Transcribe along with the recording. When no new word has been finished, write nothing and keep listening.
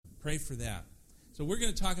Pray for that. So we're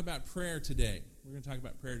going to talk about prayer today.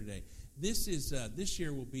 This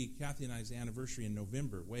year will be Kathy and I's anniversary in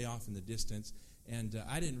November, way off in the distance. And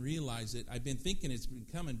I didn't realize it. I've been thinking it's been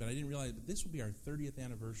coming, but I didn't realize that this will be our 30th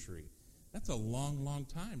anniversary. That's a long, long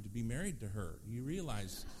time to be married to her. You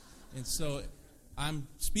realize. And so I'm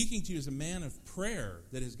speaking to you as a man of prayer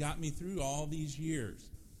that has got me through all these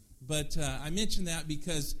years. But I mention that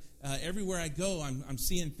because everywhere I go, I'm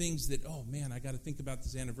seeing things that, oh, man, I got to think about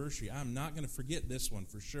this anniversary. I'm not going to forget this one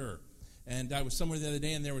for sure. And I was somewhere the other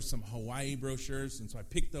day, and there were some Hawaii brochures, and so I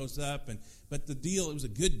picked those up. But the deal, it was a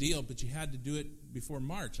good deal, but you had to do it before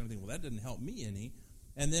March. And I'm thinking, well, that doesn't help me any.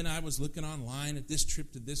 And then I was looking online at this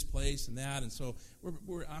trip to this place and that, and so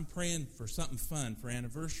I'm praying for something fun for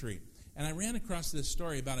anniversary. And I ran across this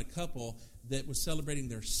story about a couple that was celebrating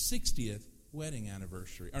their 60th wedding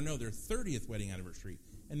anniversary. Or no, their 30th wedding anniversary.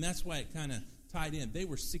 And that's why it kind of tied in. They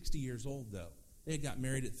were 60 years old, though. They had got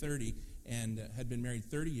married at 30 and had been married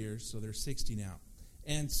 30 years, so they're 60 now.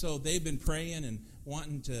 And so they've been praying and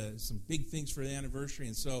wanting some big things for the anniversary.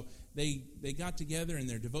 And so they got together in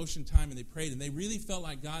their devotion time and they prayed. And they really felt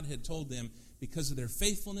like God had told them, because of their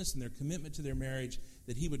faithfulness and their commitment to their marriage,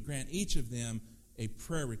 that he would grant each of them a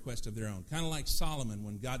prayer request of their own. Kind of like Solomon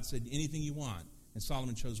when God said, anything you want. And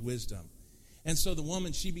Solomon chose wisdom. And so the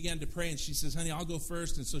woman, she began to pray, and she says, honey, I'll go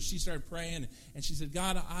first. And so she started praying, and she said,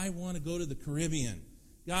 God, I want to go to the Caribbean.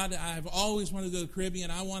 God, I've always wanted to go to the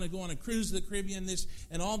Caribbean. I want to go on a cruise to the Caribbean.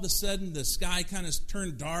 And all of a sudden, the sky kind of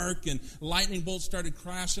turned dark, and lightning bolts started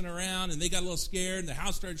crashing around, and they got a little scared, and the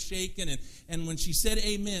house started shaking. And when she said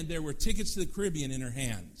amen, there were tickets to the Caribbean in her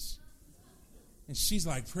hands. And she's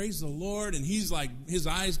like, praise the Lord. And he's like, his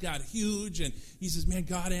eyes got huge. And he says, man,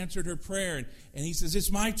 God answered her prayer. And he says,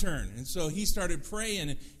 it's my turn. And so he started praying.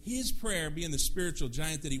 And his prayer, being the spiritual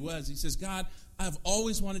giant that he was, he says, God, I've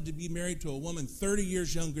always wanted to be married to a woman 30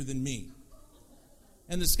 years younger than me.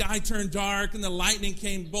 And the sky turned dark, and the lightning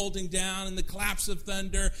came bolting down, and the claps of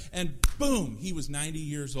thunder, and boom, he was 90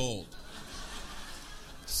 years old.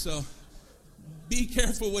 So be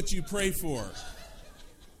careful what you pray for.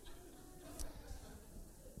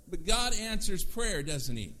 But God answers prayer,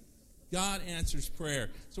 doesn't he? God answers prayer.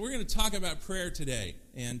 So we're going to talk about prayer today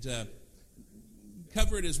and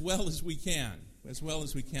cover it as well as we can.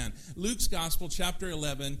 Luke's Gospel, chapter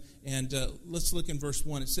 11, and let's look in verse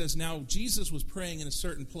 1. It says, now Jesus was praying in a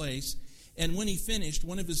certain place, and when he finished,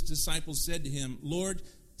 one of his disciples said to him, Lord,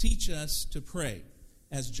 teach us to pray,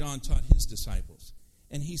 as John taught his disciples.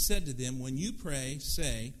 And he said to them, when you pray,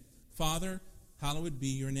 say, Father, hallowed be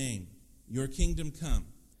your name. Your kingdom come.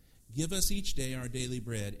 Give us each day our daily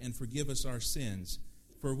bread, and forgive us our sins,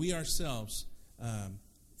 for we ourselves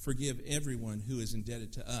forgive everyone who is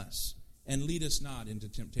indebted to us. And lead us not into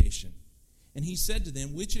temptation. And he said to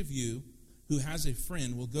them, which of you who has a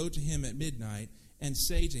friend will go to him at midnight and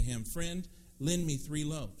say to him, friend, lend me 3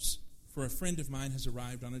 loaves, for a friend of mine has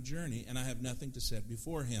arrived on a journey, and I have nothing to set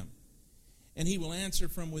before him. And he will answer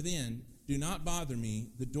from within, do not bother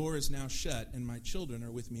me, the door is now shut, and my children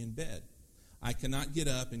are with me in bed. I cannot get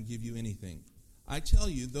up and give you anything. I tell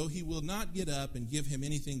you, though he will not get up and give him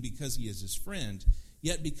anything because he is his friend,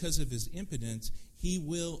 yet because of his impotence, he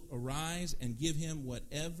will arise and give him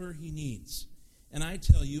whatever he needs. And I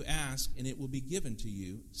tell you, ask, and it will be given to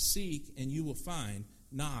you. Seek, and you will find.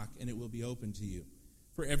 Knock, and it will be opened to you.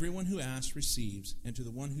 For everyone who asks receives, and to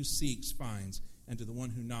the one who seeks finds, and to the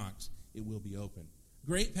one who knocks it will be opened.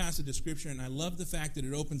 Great passage of Scripture, and I love the fact that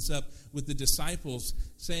it opens up with the disciples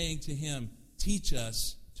saying to him, teach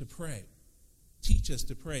us to pray. Teach us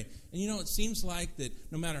to pray. And you know, it seems like that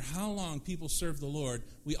no matter how long people serve the Lord,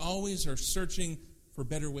 we always are searching for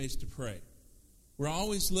better ways to pray. We're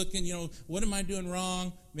always looking, what am I doing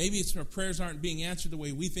wrong? Maybe it's our prayers aren't being answered the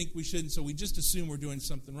way we think we should, and so we just assume we're doing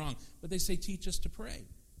something wrong. But they say, teach us to pray.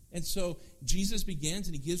 And so Jesus begins,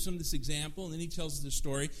 and he gives them this example, and then he tells the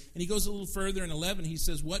story. And he goes a little further in 11. He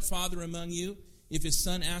says, what father among you, if his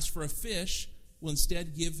son asks for a fish, will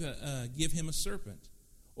instead give him a serpent?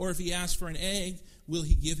 Or if he asks for an egg, will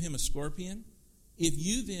he give him a scorpion? If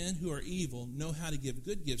you then, who are evil, know how to give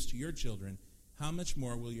good gifts to your children, how much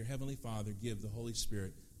more will your heavenly Father give the Holy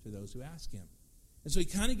Spirit to those who ask him? And so he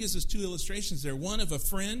kind of gives us 2 illustrations there. One of a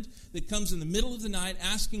friend that comes in the middle of the night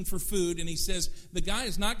asking for food, and he says the guy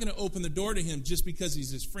is not going to open the door to him just because he's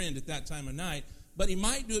his friend at that time of night, but he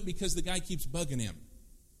might do it because the guy keeps bugging him,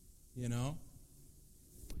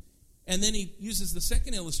 And then he uses the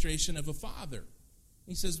second illustration of a father.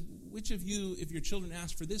 He says, which of you, if your children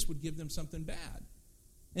ask for this, would give them something bad?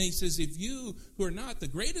 And he says, if you, who are not the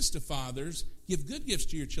greatest of fathers, give good gifts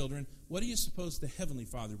to your children, what do you suppose the Heavenly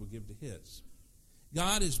Father will give to his?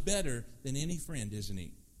 God is better than any friend, isn't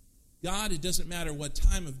he? God, it doesn't matter what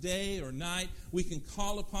time of day or night, we can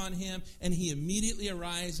call upon him, and he immediately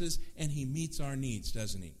arises, and he meets our needs,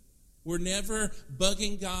 doesn't he? We're never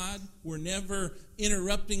bugging God. We're never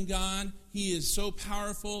interrupting God. He is so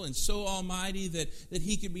powerful and so almighty that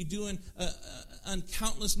he can be doing a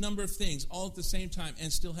countless number of things all at the same time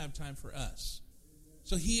and still have time for us.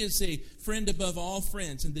 So he is a friend above all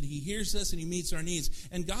friends, and that he hears us and he meets our needs.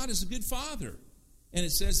 And God is a good father. And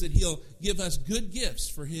it says that he'll give us good gifts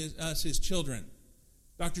for us, his children.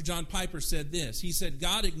 Dr. John Piper said this. He said,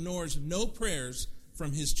 God ignores no prayers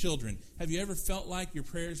from his children. Have you ever felt like your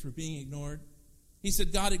prayers were being ignored? He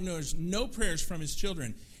said, God ignores no prayers from his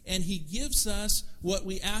children. And he gives us what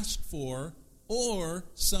we ask for or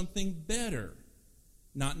something better.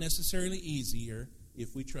 Not necessarily easier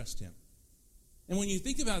if we trust him. And when you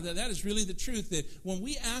think about that, that is really the truth, that when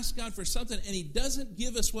we ask God for something and he doesn't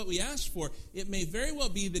give us what we asked for, it may very well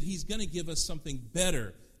be that he's going to give us something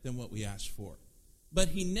better than what we asked for. But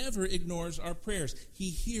he never ignores our prayers. He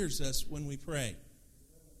hears us when we pray.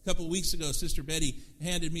 A couple of weeks ago, Sister Betty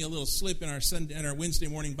handed me a little slip in our Wednesday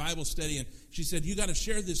morning Bible study, and she said, you got to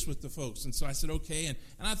share this with the folks. And so I said, okay. And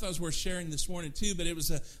I thought it was worth sharing this morning too, but it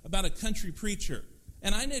was about a country preacher.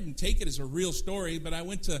 And I didn't take it as a real story, but I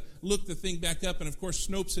went to look the thing back up, and of course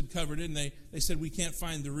Snopes had covered it, and they said we can't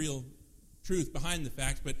find the real truth behind the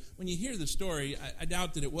facts. But when you hear the story, I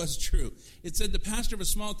doubt that it was true. It said the pastor of a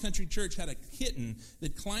small country church had a kitten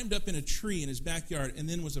that climbed up in a tree in his backyard and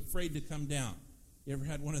then was afraid to come down. You ever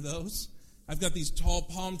had one of those? I've got these tall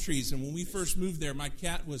palm trees, and when we first moved there, my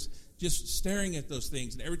cat was just staring at those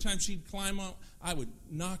things. And every time she'd climb up, I would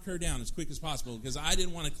knock her down as quick as possible because I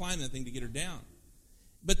didn't want to climb that thing to get her down.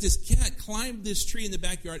 But this cat climbed this tree in the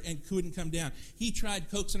backyard and couldn't come down. He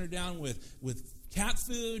tried coaxing her down with cat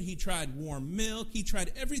food. He tried warm milk. He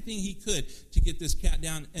tried everything he could to get this cat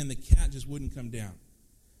down, and the cat just wouldn't come down.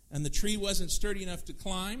 And the tree wasn't sturdy enough to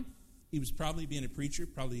climb. He was probably being a preacher,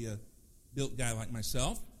 probably a built guy like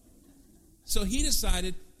myself. So he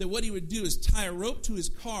decided that what he would do is tie a rope to his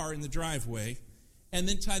car in the driveway and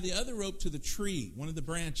then tie the other rope to the tree, one of the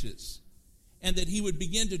branches. And that he would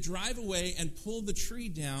begin to drive away and pull the tree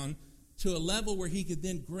down to a level where he could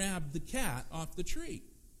then grab the cat off the tree.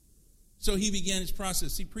 So he began his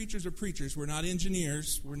process. See, preachers are preachers. We're not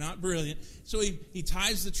engineers. We're not brilliant. So he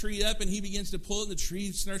ties the tree up, and he begins to pull it, and the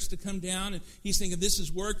tree starts to come down, and he's thinking, this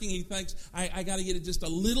is working. He thinks, I got to get it just a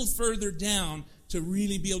little further down to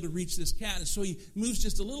really be able to reach this cat. And so he moves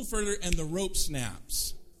just a little further, and the rope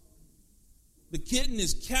snaps. The kitten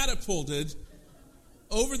is catapulted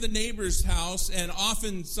over the neighbor's house and off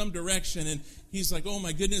in some direction, and he's like, oh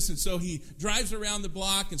my goodness. And so he drives around the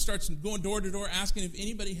block and starts going door to door asking if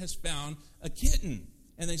anybody has found a kitten.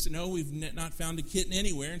 And they said, no, we've not found a kitten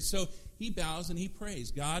anywhere. And so he bows and he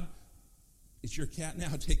prays, God, it's your cat now,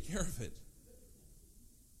 take care of it.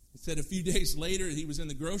 He said a few days later he was in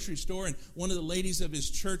the grocery store, and one of the ladies of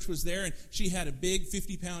his church was there, and she had a big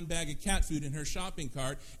 50-pound bag of cat food in her shopping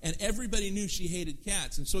cart, and everybody knew she hated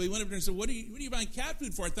cats. And so he went up to her and said, what are you buying cat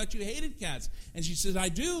food for? I thought you hated cats. And she said, I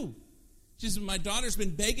do. She said, my daughter's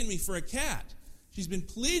been begging me for a cat. She's been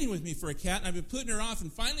pleading with me for a cat, and I've been putting her off.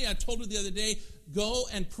 And finally I told her the other day, go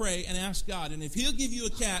and pray and ask God, and if he'll give you a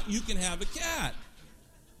cat, you can have a cat.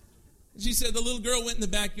 She said the little girl went in the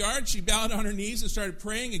backyard. She bowed on her knees and started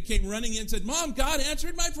praying and came running in and said, Mom, God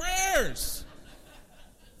answered my prayers.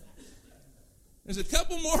 There's a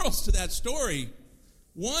couple morals to that story.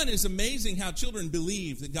 One is amazing how children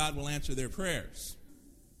believe that God will answer their prayers.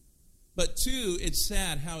 But two, it's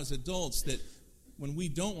sad how as adults that when we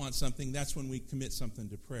don't want something, that's when we commit something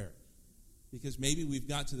to prayer. Because maybe we've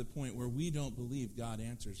got to the point where we don't believe God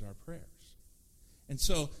answers our prayers. And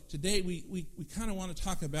so today we kind of want to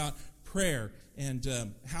talk about prayer and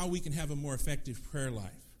how we can have a more effective prayer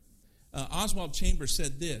life. Oswald Chambers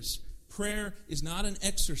said this, prayer is not an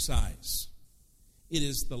exercise. It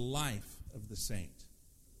is the life of the saint.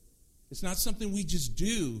 It's not something we just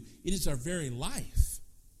do. It is our very life.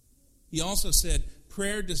 He also said,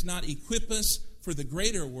 prayer does not equip us for the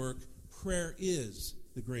greater work. Prayer is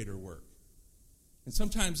the greater work. And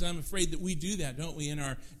sometimes I'm afraid that we do that, don't we? In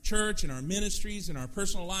our church, in our ministries, in our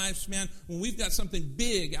personal lives, man, when we've got something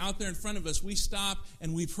big out there in front of us, we stop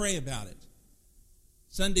and we pray about it.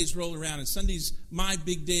 Sundays roll around, and Sunday's my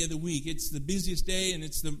big day of the week. It's the busiest day, and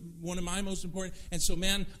it's one of my most important. And so,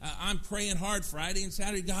 man, I'm praying hard Friday and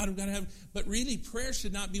Saturday. God, I've got to have. But really, prayer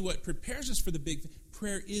should not be what prepares us for the big thing.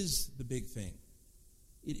 Prayer is the big thing.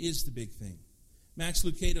 It is the big thing. Max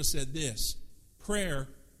Lucado said this, prayer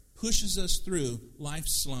pushes us through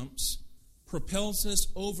life's slumps, propels us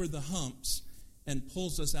over the humps, and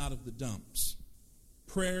pulls us out of the dumps.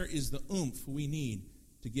 Prayer is the oomph we need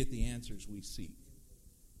to get the answers we seek.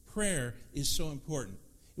 Prayer is so important.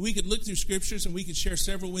 We could look through scriptures and we could share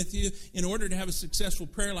several with you. In order to have a successful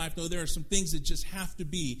prayer life, though, there are some things that just have to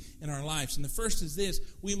be in our lives. And the first is this: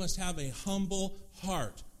 we must have a humble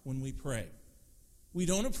heart when we pray. We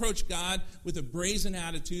don't approach God with a brazen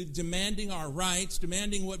attitude, demanding our rights,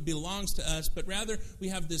 demanding what belongs to us, but rather we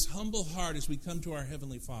have this humble heart as we come to our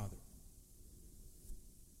Heavenly Father.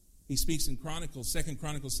 He speaks in 2 Chronicles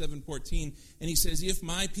 7:14, and he says, "If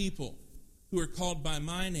my people who are called by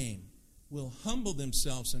my name will humble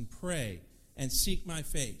themselves and pray and seek my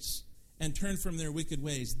face and turn from their wicked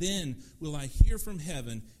ways, then will I hear from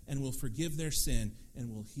heaven and will forgive their sin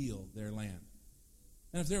and will heal their land."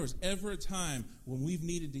 And if there was ever a time when we've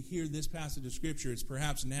needed to hear this passage of Scripture, it's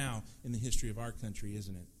perhaps now in the history of our country,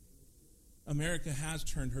 isn't it? America has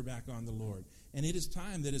turned her back on the Lord. And it is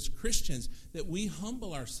time that as Christians that we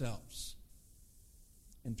humble ourselves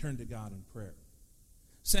and turn to God in prayer.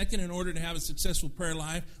 Second, in order to have a successful prayer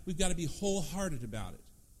life, we've got to be wholehearted about it.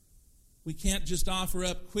 We can't just offer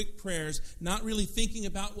up quick prayers, not really thinking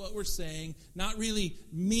about what we're saying, not really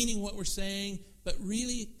meaning what we're saying, but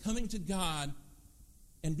really coming to God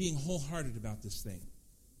and being wholehearted about this thing.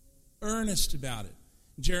 Earnest about it.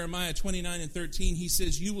 Jeremiah 29:13, he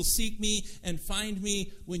says, "You will seek me and find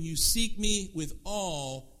me when you seek me with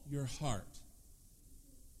all your heart."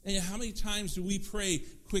 And how many times do we pray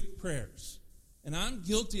quick prayers? And I'm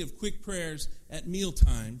guilty of quick prayers at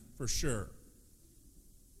mealtime for sure.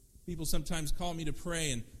 People sometimes call me to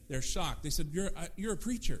pray and they're shocked. They said, you're a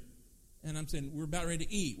preacher. And I'm saying, we're about ready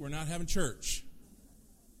to eat. We're not having church.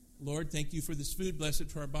 Lord, thank you for this food. Bless it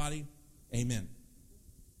to our body. Amen.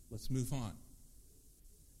 Let's move on.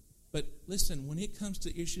 But listen, when it comes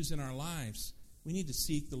to issues in our lives, we need to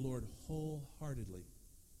seek the Lord wholeheartedly,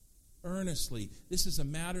 earnestly. This is a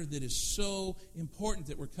matter that is so important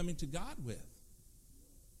that we're coming to God with.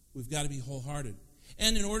 We've got to be wholehearted.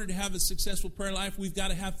 And in order to have a successful prayer life, we've got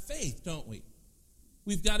to have faith, don't we?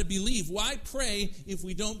 We've got to believe. Why pray if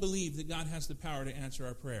we don't believe that God has the power to answer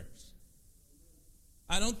our prayers?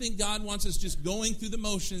 I don't think God wants us just going through the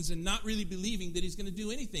motions and not really believing that He's going to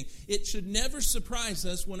do anything. It should never surprise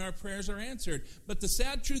us when our prayers are answered. But the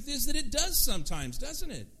sad truth is that it does sometimes,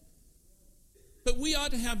 doesn't it? But we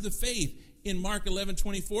ought to have the faith. In Mark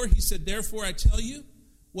 11:24, He said, "Therefore I tell you,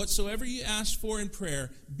 whatsoever you ask for in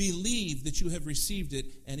prayer, believe that you have received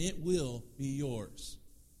it, and it will be yours."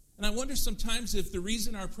 And I wonder sometimes if the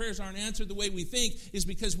reason our prayers aren't answered the way we think is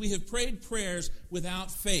because we have prayed prayers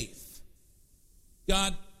without faith.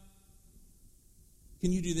 God,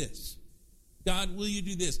 can you do this? God, will you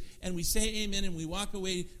do this? And we say amen and we walk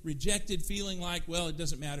away rejected, feeling like, well, it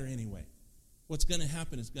doesn't matter anyway. What's going to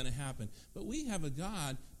happen is going to happen. But we have a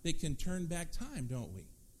God that can turn back time, don't we?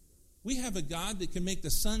 We have a God that can make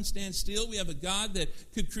the sun stand still. We have a God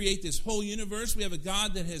that could create this whole universe. We have a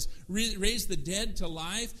God that has raised the dead to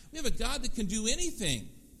life. We have a God that can do anything.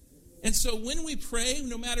 And so when we pray,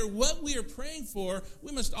 no matter what we are praying for,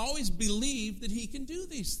 we must always believe that He can do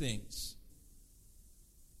these things.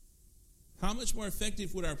 How much more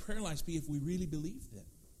effective would our prayer lives be if we really believed them?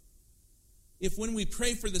 If when we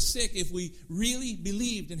pray for the sick, if we really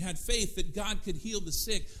believed and had faith that God could heal the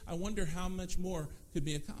sick, I wonder how much more could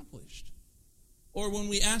be accomplished. Or when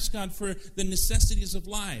we ask God for the necessities of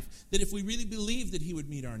life, that if we really believed that He would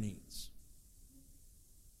meet our needs.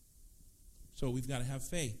 So we've got to have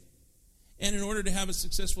faith. And in order to have a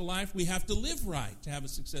successful life, we have to live right to have a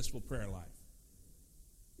successful prayer life.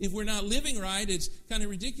 If we're not living right, it's kind of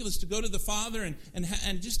ridiculous to go to the Father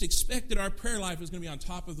and just expect that our prayer life is going to be on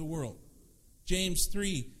top of the world. James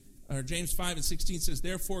 5:16 says,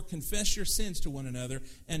 "Therefore confess your sins to one another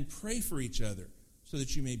and pray for each other so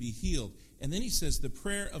that you may be healed." And then he says, "The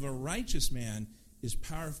prayer of a righteous man is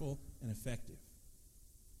powerful and effective."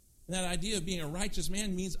 And that idea of being a righteous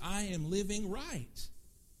man means I am living right.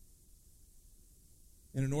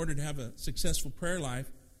 And in order to have a successful prayer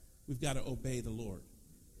life, we've got to obey the Lord.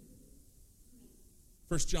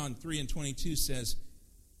 1 John 3:22 says,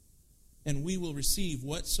 "And we will receive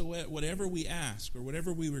whatever we ask or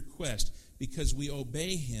whatever we request because we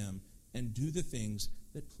obey Him and do the things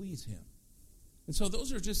that please Him." And so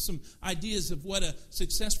those are just some ideas of what a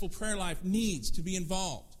successful prayer life needs to be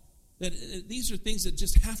involved. That these are things that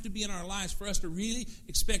just have to be in our lives for us to really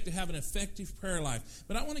expect to have an effective prayer life.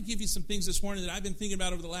 But I want to give you some things this morning that I've been thinking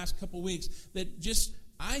about over the last couple of weeks that just,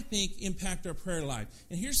 I think, impact our prayer life.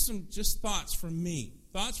 And here's some just thoughts from me.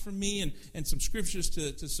 Thoughts from me and some scriptures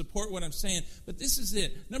to support what I'm saying. But this is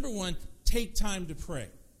it. Number one, take time to pray.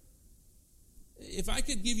 If I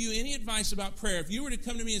could give you any advice about prayer, if you were to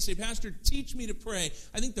come to me and say, "Pastor, teach me to pray,"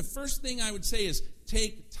 I think the first thing I would say is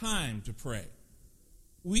take time to pray.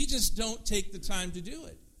 We just don't take the time to do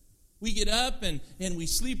it. We get up and we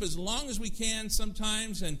sleep as long as we can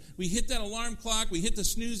sometimes, and we hit that alarm clock, we hit the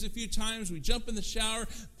snooze a few times, we jump in the shower,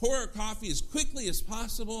 pour our coffee as quickly as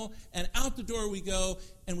possible, and out the door we go,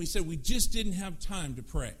 and we said we just didn't have time to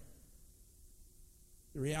pray.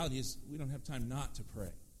 The reality is we don't have time not to pray.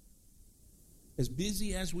 As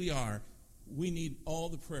busy as we are, we need all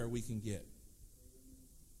the prayer we can get.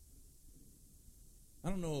 I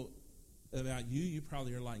don't know about you, you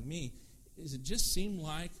probably are like me. Does it just seem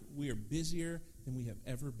like we are busier than we have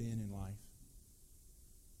ever been in life?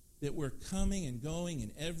 That we're coming and going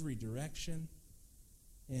in every direction.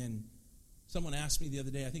 And someone asked me the other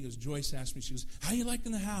day, I think it was Joyce asked me, she goes, how you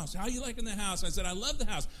liking the house? How you liking the house? I said, I love the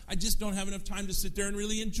house. I just don't have enough time to sit there and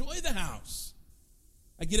really enjoy the house.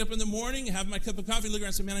 I get up in the morning, have my cup of coffee, look around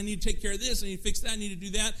and say, man, I need to take care of this, I need to fix that, I need to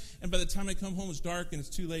do that. And by the time I come home, it's dark and it's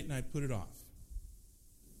too late and I put it off.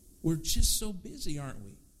 We're just so busy, aren't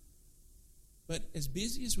we? But as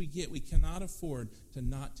busy as we get, we cannot afford to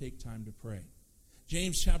not take time to pray.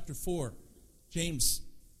 James chapter 4, James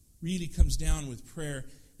really comes down with prayer,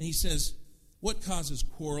 and he says, what causes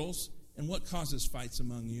quarrels and what causes fights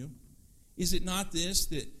among you? Is it not this,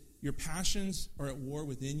 that your passions are at war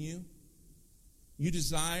within you? You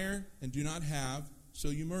desire and do not have, so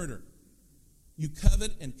you murder. You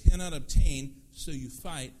covet and cannot obtain, so you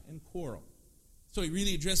fight and quarrel. So he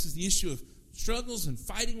really addresses the issue of struggles and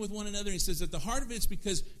fighting with one another. He says at the heart of it, it's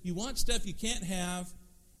because you want stuff you can't have,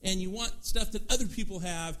 and you want stuff that other people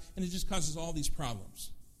have, and it just causes all these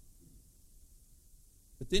problems.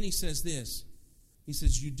 But then he says this. He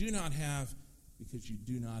says, you do not have because you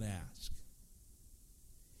do not ask.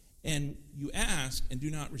 And you ask and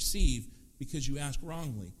do not receive because you ask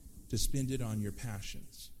wrongly to spend it on your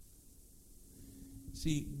passions.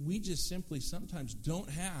 See, we just simply sometimes don't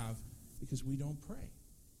have because we don't pray.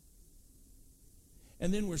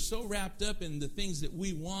 And then we're so wrapped up in the things that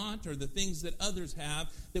we want or the things that others have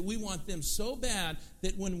that we want them so bad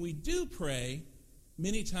that when we do pray,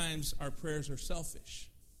 many times our prayers are selfish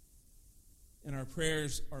and our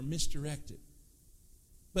prayers are misdirected.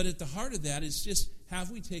 But at the heart of that is just, have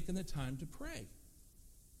we taken the time to pray?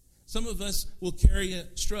 Some of us will carry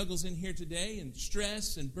struggles in here today and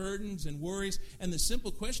stress and burdens and worries. And the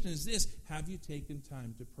simple question is this, have you taken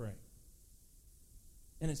time to pray?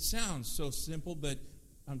 And it sounds so simple, but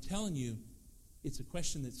I'm telling you, it's a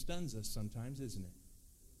question that stuns us sometimes, isn't it?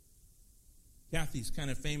 Kathy's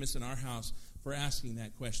kind of famous in our house for asking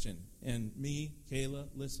that question. And me, Kayla,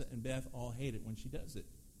 Lissa, and Beth all hate it when she does it.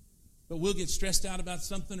 But we'll get stressed out about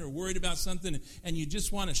something or worried about something, and you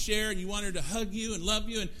just want to share, and you want her to hug you and love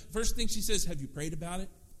you. And first thing she says, have you prayed about it?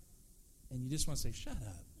 And you just want to say, shut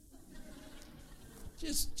up.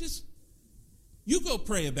 Just, you go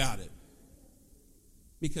pray about it.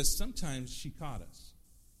 Because sometimes she caught us.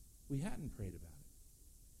 We hadn't prayed about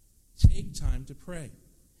it. Take time to pray.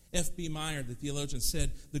 F.B. Meyer, the theologian,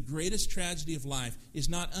 said, the greatest tragedy of life is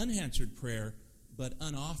not unanswered prayer, but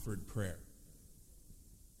unoffered prayer.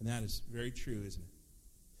 And that is very true, isn't it?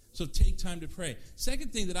 So take time to pray.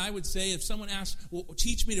 Second thing that I would say, if someone asks, well,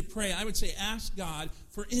 teach me to pray, I would say ask God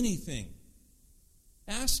for anything.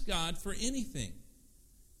 Ask God for anything.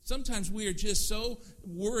 Sometimes we are just so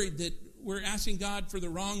worried that we're asking God for the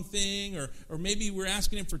wrong thing, or maybe we're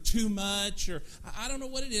asking Him for too much, or I don't know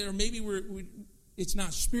what it is, or maybe it's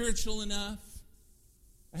not spiritual enough.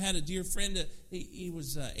 I had a dear friend, he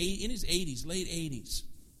was in his 80s, late 80s,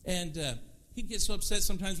 and he'd get so upset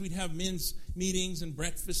sometimes we'd have men's meetings and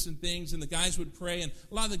breakfasts and things, and the guys would pray, and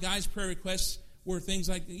a lot of the guys' prayer requests were things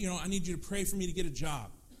like, I need you to pray for me to get a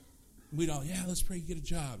job. And we'd all, yeah, let's pray you get a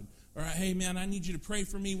job. Or, hey, man, I need you to pray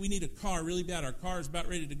for me. We need a car really bad. Our car is about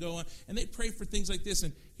ready to go on. And they'd pray for things like this.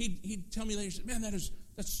 And he'd tell me later, he said, man,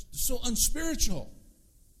 that's so unspiritual.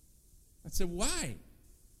 I said, why?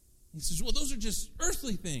 He says, well, those are just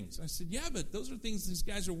earthly things. I said, yeah, but those are things these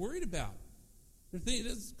guys are worried about.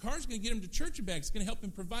 This car's going to get him to church and back. It's going to help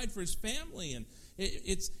him provide for his family. And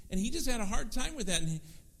and he just had a hard time with that.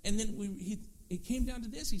 And then it came down to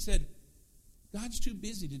this. He said, God's too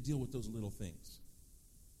busy to deal with those little things.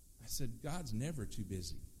 I said, God's never too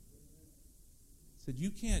busy. I said,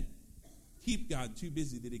 you can't keep God too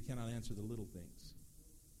busy that He cannot answer the little things.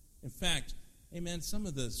 In fact, amen, some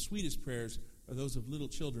of the sweetest prayers are those of little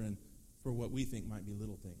children for what we think might be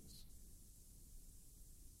little things.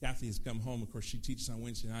 Kathy has come home. Of course, she teaches on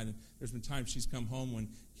Wednesday night, and there's been times she's come home when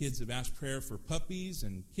kids have asked prayer for puppies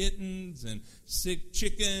and kittens and sick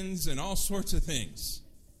chickens and all sorts of things.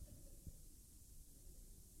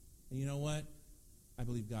 And you know what? I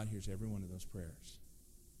believe God hears every one of those prayers.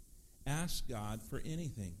 Ask God for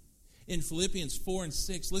anything. In Philippians 4 and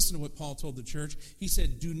 6, listen to what Paul told the church. He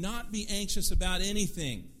said, do not be anxious about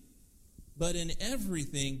anything, but in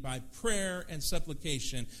everything by prayer and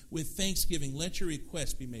supplication with thanksgiving, let your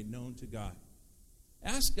requests be made known to God.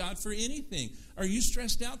 Ask God for anything. Are you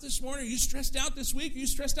stressed out this morning? Are you stressed out this week? Are you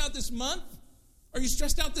stressed out this month? Are you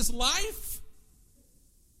stressed out this life?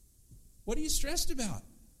 What are you stressed about?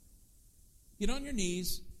 Get on your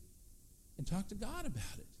knees and talk to God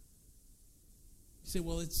about it. You say,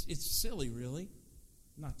 well, it's silly, really.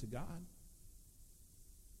 Not to God.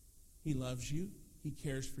 He loves you. He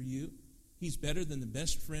cares for you. He's better than the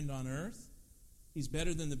best friend on earth. He's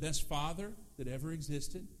better than the best father that ever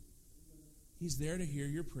existed. He's there to hear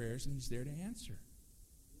your prayers, and he's there to answer.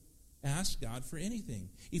 Ask God for anything.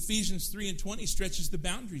 Ephesians 3 and 20 stretches the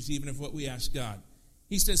boundaries even of what we ask God.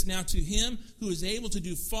 He says, now to him who is able to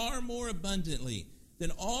do far more abundantly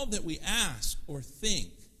than all that we ask or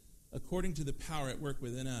think, according to the power at work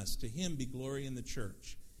within us, to him be glory in the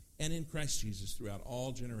church and in Christ Jesus throughout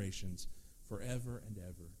all generations, forever and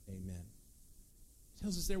ever. Amen. It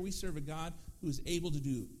tells us there we serve a God who is able to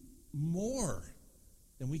do more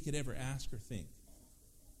than we could ever ask or think.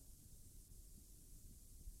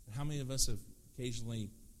 How many of us have occasionally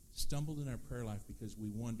stumbled in our prayer life because we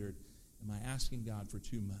wondered, am I asking God for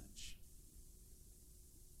too much?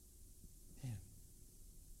 Man,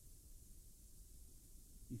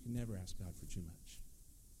 you can never ask God for too much.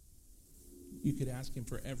 You could ask him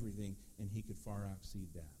for everything, and he could far exceed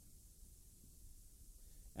that.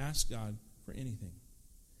 Ask God for anything.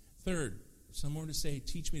 Third, if someone were to say,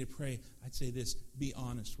 teach me to pray, I'd say this, be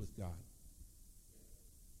honest with God.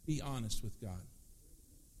 Be honest with God.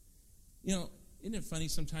 You know, isn't it funny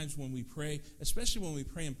sometimes when we pray, especially when we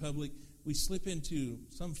pray in public, we slip into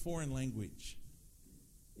some foreign language.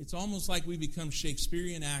 It's almost like we become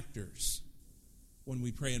Shakespearean actors when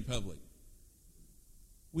we pray in public.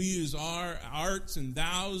 We use our arts and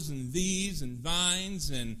thous and these and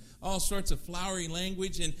thines and all sorts of flowery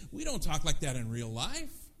language, and we don't talk like that in real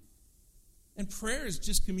life. And prayer is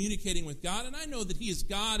just communicating with God, and I know that he is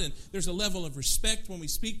God, and there's a level of respect when we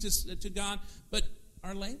speak to God, but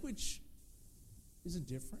our language isn't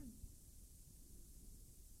different.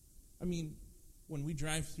 I mean, when we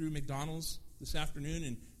drive through McDonald's this afternoon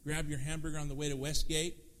and grab your hamburger on the way to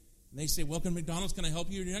Westgate, and they say, welcome to McDonald's, can I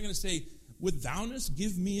help you? You're not going to say, would thouness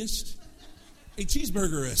give meest a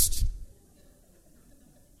cheeseburgerist?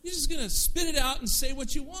 You're just going to spit it out and say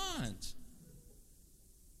what you want.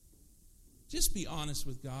 Just be honest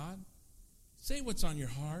with God. Say what's on your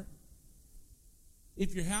heart.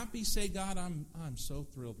 If you're happy, say, God, I'm so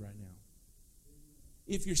thrilled right now.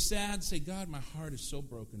 If you're sad, say, God, my heart is so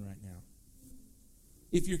broken right now.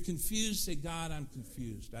 If you're confused, say, God, I'm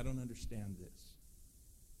confused. I don't understand this.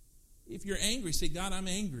 If you're angry, say, God, I'm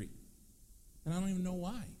angry. And I don't even know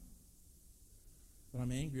why. But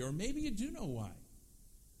I'm angry. Or maybe you do know why.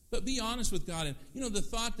 But be honest with God. And, you know, the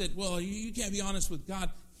thought that, well, you can't be honest with God,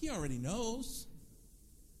 he already knows.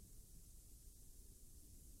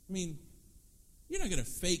 I mean, you're not going to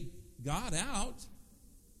fake God out.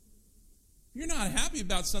 If you're not happy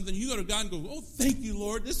about something, you go to God and go, oh, thank you,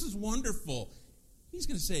 Lord, this is wonderful. He's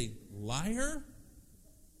going to say, liar,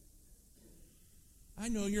 I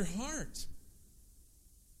know your heart.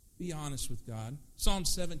 Be honest with God. Psalm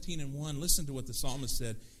 17 and 1, listen to what the psalmist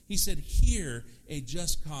said. He said, hear a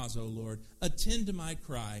just cause, O Lord. Attend to my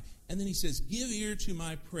cry. And then he says, give ear to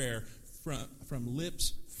my prayer from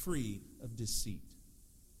lips free of deceit.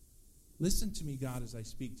 Listen to me, God, as I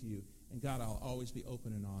speak to you. And God, I'll always be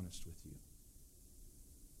open and honest with you.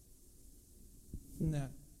 Isn't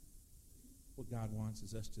that what God wants,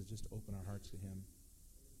 is us to just open our hearts to him?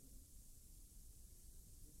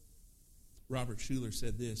 Robert Schuller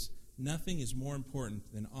said this, nothing is more important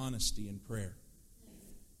than honesty in prayer.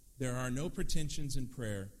 There are no pretensions in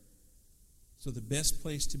prayer, so the best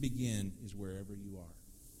place to begin is wherever you are.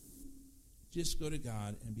 Just go to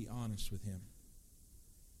God and be honest with him.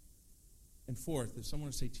 And fourth, if someone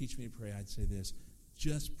would say, teach me to pray, I'd say this,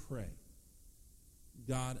 just pray.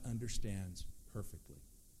 God understands perfectly.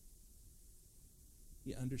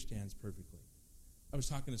 He understands perfectly. I was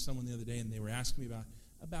talking to someone the other day, and they were asking me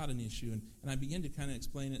about an issue, and I began to kind of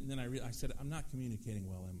explain it, and then I said, I'm not communicating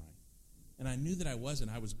well, am I? And I knew that I wasn't.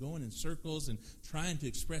 I was going in circles and trying to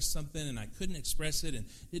express something, and I couldn't express it and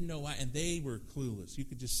didn't know why, and they were clueless. You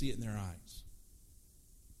could just see it in their eyes.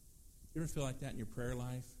 You ever feel like that in your prayer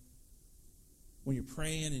life? When you're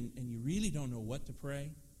praying and you really don't know what to pray?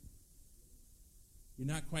 You're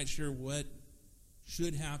not quite sure what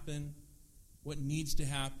should happen, what needs to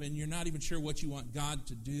happen. You're not even sure what you want God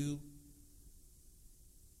to do.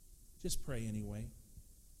 Just pray anyway.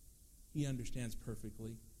 He understands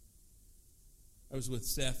perfectly. I was with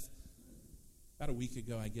Seth about a week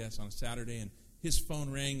ago, I guess, on a Saturday, and his phone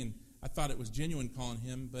rang, and I thought it was Genuine calling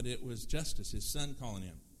him, but it was Justice, his son, calling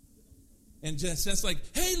him. And Seth's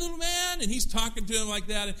like, "Hey, little man," and he's talking to him like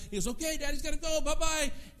that, and he goes, "Okay, Daddy's got to go,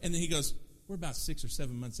 bye-bye." And then he goes, "We're about 6 or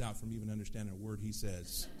 7 months out from even understanding a word he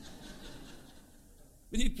says."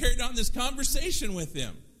 But he carried on this conversation with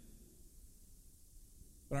him.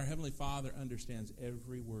 But our Heavenly Father understands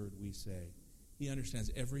every word we say. He understands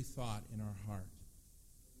every thought in our heart,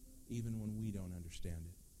 even when we don't understand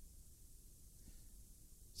it.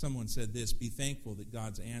 Someone said this: be thankful that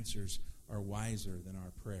God's answers are wiser than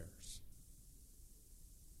our prayers.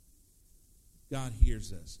 God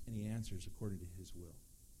hears us, and He answers according to His will.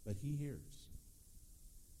 But He hears.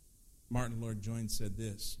 Martin Lloyd Jones said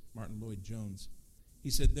this. He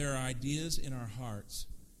said, "There are ideas in our hearts.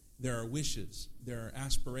 There are wishes. There are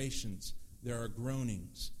aspirations. There are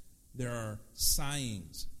groanings. There are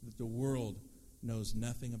sighings that the world knows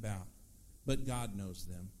nothing about. But God knows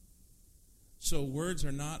them. So words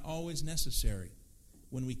are not always necessary.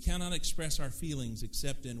 When we cannot express our feelings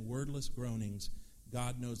except in wordless groanings,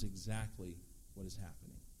 God knows exactly what is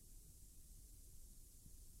happening."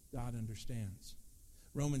 God understands.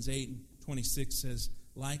 Romans 8:26 says,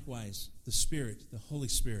 "Likewise, the Spirit, the Holy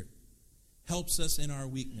Spirit, helps us in our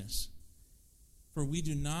weakness. For we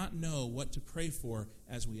do not know what to pray for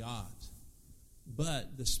as we ought.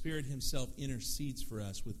 But the Spirit Himself intercedes for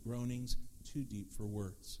us with groanings too deep for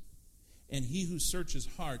words. And He who searches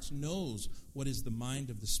hearts knows what is the mind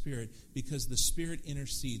of the Spirit, because the Spirit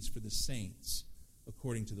intercedes for the saints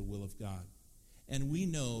according to the will of God. And we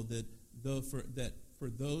know that for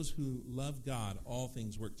those who love God, all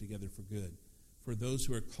things work together for good, for those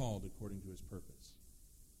who are called according to His purpose."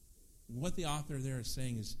 And what the author there is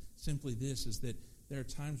saying is simply this, is that there are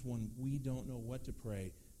times when we don't know what to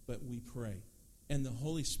pray, but we pray. And the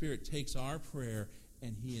Holy Spirit takes our prayer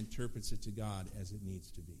and He interprets it to God as it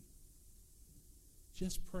needs to be.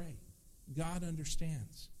 Just pray. God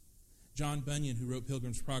understands. John Bunyan, who wrote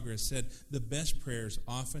Pilgrim's Progress, said, "The best prayers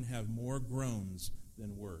often have more groans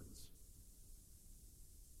than words."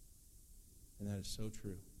 And that is so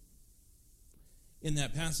true. In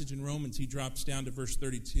that passage in Romans, he drops down to verse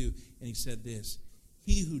 32, and he said this: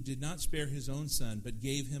 "He who did not spare His own Son, but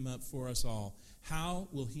gave Him up for us all, how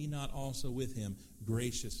will He not also with Him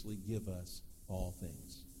graciously give us all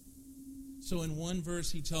things?" So in one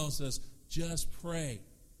verse, he tells us, just pray.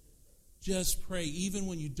 Just pray. Even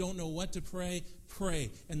when you don't know what to pray,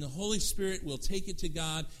 pray. And the Holy Spirit will take it to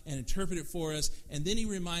God and interpret it for us. And then He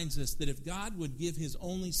reminds us that if God would give His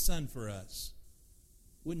only Son for us,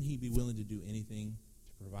 wouldn't He be willing to do anything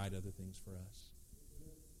to provide other things for us?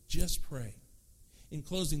 Just pray. In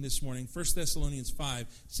closing this morning, 1 Thessalonians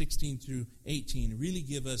 5:16 through 18 really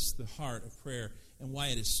give us the heart of prayer and why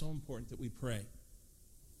it is so important that we pray.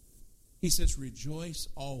 He says, "Rejoice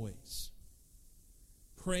always.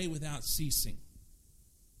 Pray without ceasing.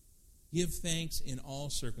 Give thanks in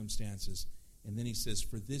all circumstances." And then he says,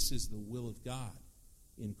 "For this is the will of God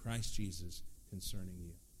in Christ Jesus concerning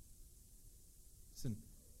you." Listen,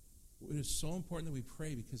 it is so important that we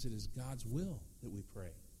pray because it is God's will that we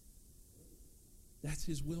pray. That's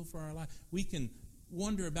His will for our life. We can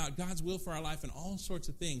wonder about God's will for our life and all sorts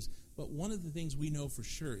of things, but one of the things we know for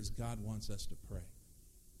sure is God wants us to pray.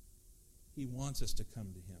 He wants us to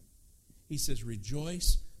come to Him. He says,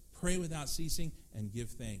 "Rejoice, pray without ceasing, and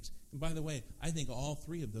give thanks." And by the way, I think all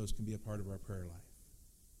three of those can be a part of our prayer life.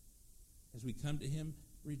 As we come to Him,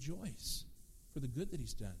 rejoice for the good that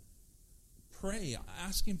He's done. Pray,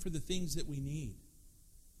 ask Him for the things that we need,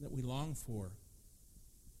 that we long for.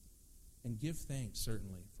 And give thanks,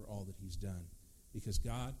 certainly, for all that He's done, because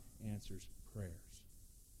God answers prayers.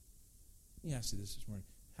 Let me ask you this morning.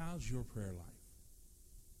 How's your prayer life?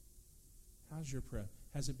 How's your prayer?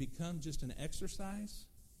 Has it become just an exercise?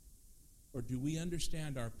 Or do we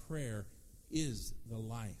understand our prayer is the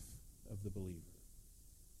life of the believer?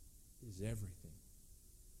 It is everything.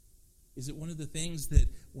 Is it one of the things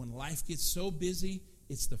that when life gets so busy,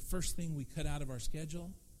 it's the first thing we cut out of our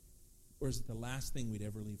schedule? Or is it the last thing we'd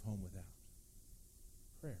ever leave home without?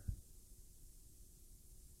 Prayer.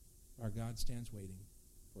 Our God stands waiting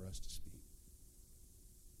for us to speak.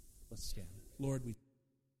 Let's stand. Lord, we